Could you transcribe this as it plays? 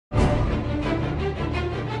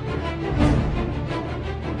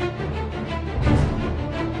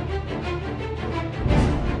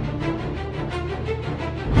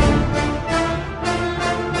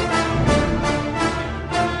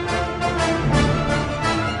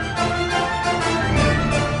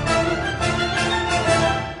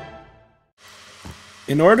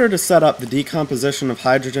In order to set up the decomposition of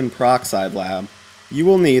hydrogen peroxide lab, you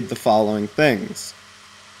will need the following things.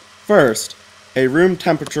 First, a room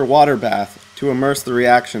temperature water bath to immerse the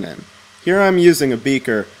reaction in. Here I'm using a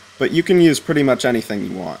beaker, but you can use pretty much anything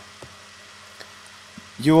you want.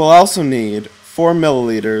 You will also need 4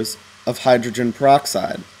 milliliters of hydrogen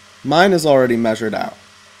peroxide. Mine is already measured out.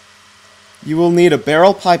 You will need a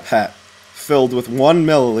barrel pipette filled with 1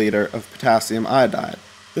 milliliter of potassium iodide.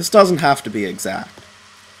 This doesn't have to be exact.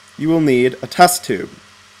 You will need a test tube.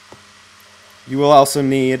 You will also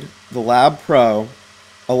need the Lab Pro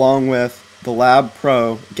along with the Lab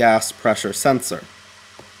Pro gas pressure sensor.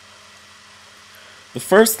 The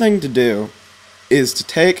first thing to do is to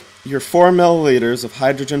take your 4 milliliters of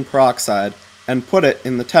hydrogen peroxide and put it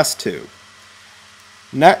in the test tube.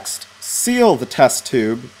 Next, seal the test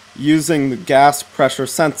tube using the gas pressure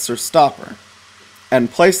sensor stopper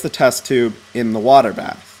and place the test tube in the water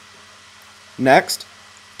bath. Next,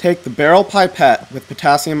 take the barrel pipette with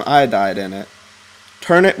potassium iodide in it,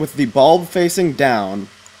 turn it with the bulb facing down,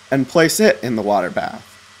 and place it in the water bath.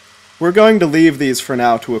 We're going to leave these for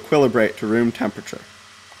now to equilibrate to room temperature.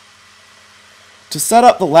 To set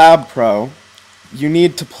up the Lab Pro, you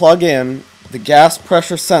need to plug in the gas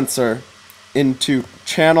pressure sensor into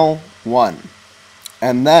channel 1,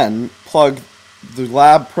 and then plug the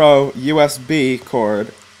Lab Pro USB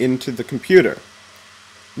cord into the computer.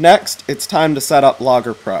 Next, it's time to set up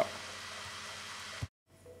Logger Pro.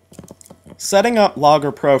 Setting up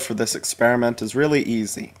Logger Pro for this experiment is really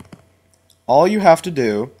easy. All you have to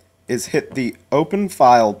do is hit the Open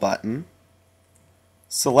File button,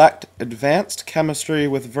 select Advanced Chemistry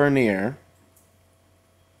with Vernier,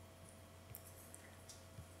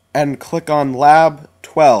 and click on Lab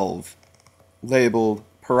 12, labeled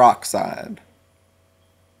Peroxide.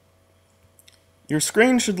 Your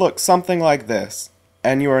screen should look something like this,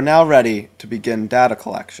 and you are now ready to begin data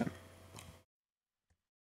collection.